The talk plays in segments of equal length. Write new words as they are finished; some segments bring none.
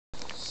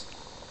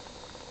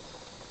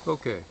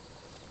Okay,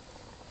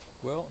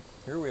 well,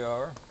 here we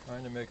are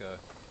trying to make a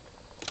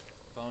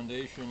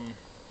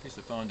piece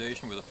of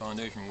foundation with a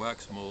foundation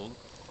wax mold.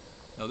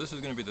 Now this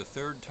is going to be the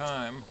third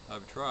time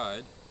I've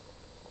tried.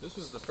 This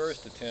was the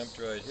first attempt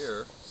right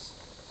here.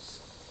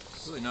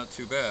 Really not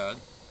too bad.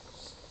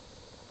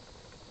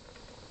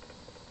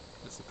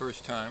 That's the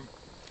first time.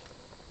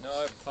 Now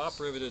I've top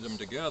riveted them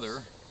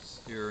together,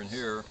 here and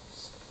here,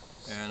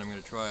 and I'm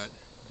going to try it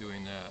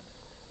doing that.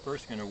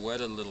 First I'm going to wet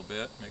it a little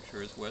bit, make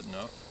sure it's wet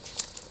enough.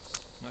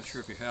 Not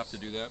sure if you have to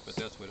do that, but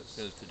that's what it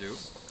says to do.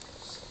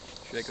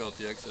 Shake out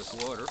the excess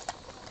water.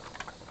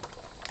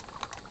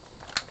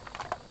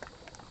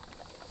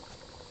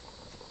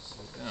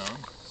 Pull it down.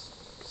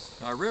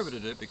 Now I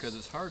riveted it because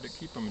it's hard to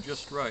keep them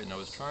just right, and I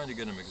was trying to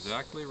get them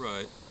exactly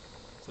right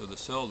so the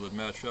cells would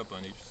match up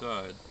on each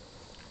side.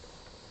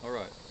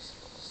 Alright,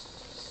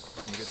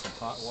 I'm going to get some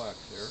hot wax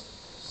here.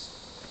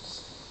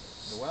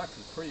 The wax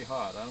is pretty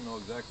hot. I don't know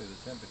exactly the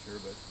temperature,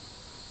 but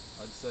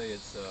I'd say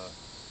it's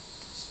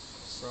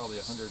probably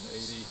 180,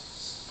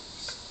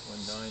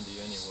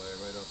 190 anyway,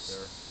 right up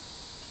there.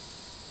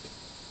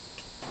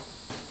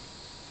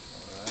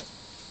 Alright,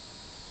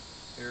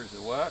 here's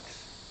the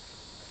wax,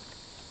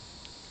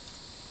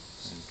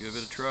 and give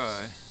it a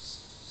try.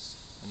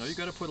 I know you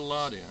got to put a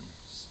lot in.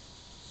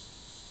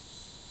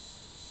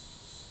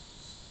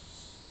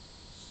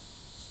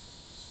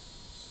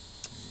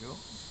 There you go.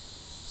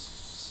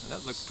 And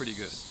that looks pretty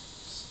good.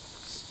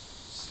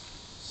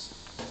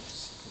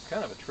 It's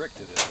kind of a trick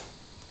to this,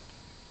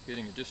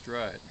 getting it just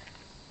right.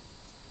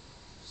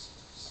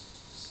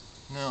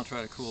 Now I'll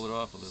try to cool it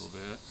off a little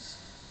bit.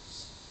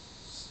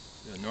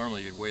 Yeah,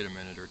 normally you'd wait a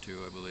minute or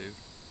two, I believe.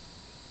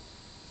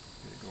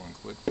 Get it going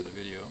quick for the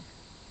video.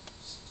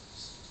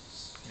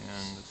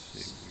 And let's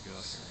see what we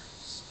got here.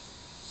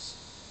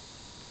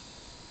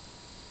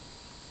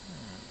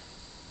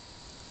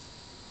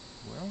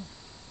 Well,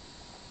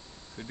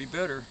 could be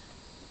better,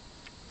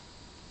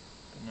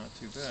 but not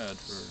too bad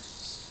for,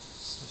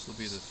 this will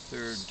be the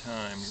third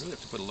time. You really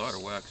have to put a lot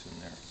of wax in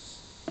there.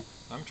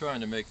 I'm trying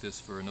to make this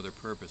for another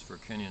purpose, for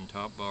Kenyan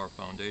top bar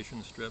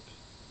foundation strips,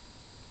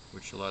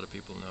 which a lot of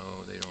people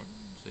know. They don't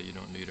say you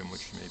don't need them,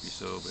 which may be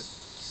so, but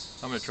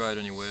I'm going to try it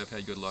anyway. I've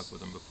had good luck with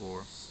them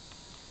before.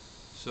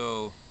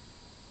 So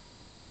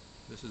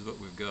this is what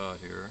we've got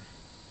here.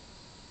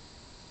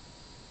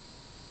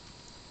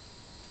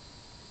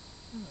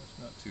 That's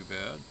not too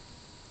bad.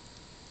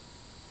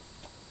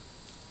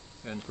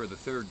 And for the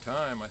third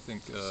time, I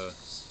think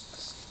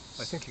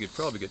you could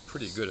probably get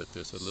pretty good at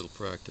this with a little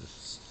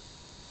practice.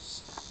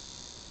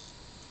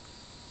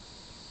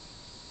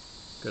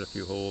 Got a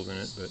few holes in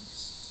it, but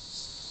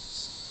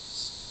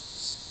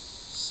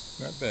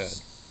not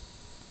bad.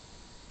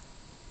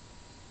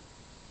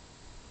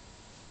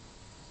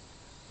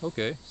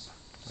 Okay,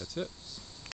 that's it.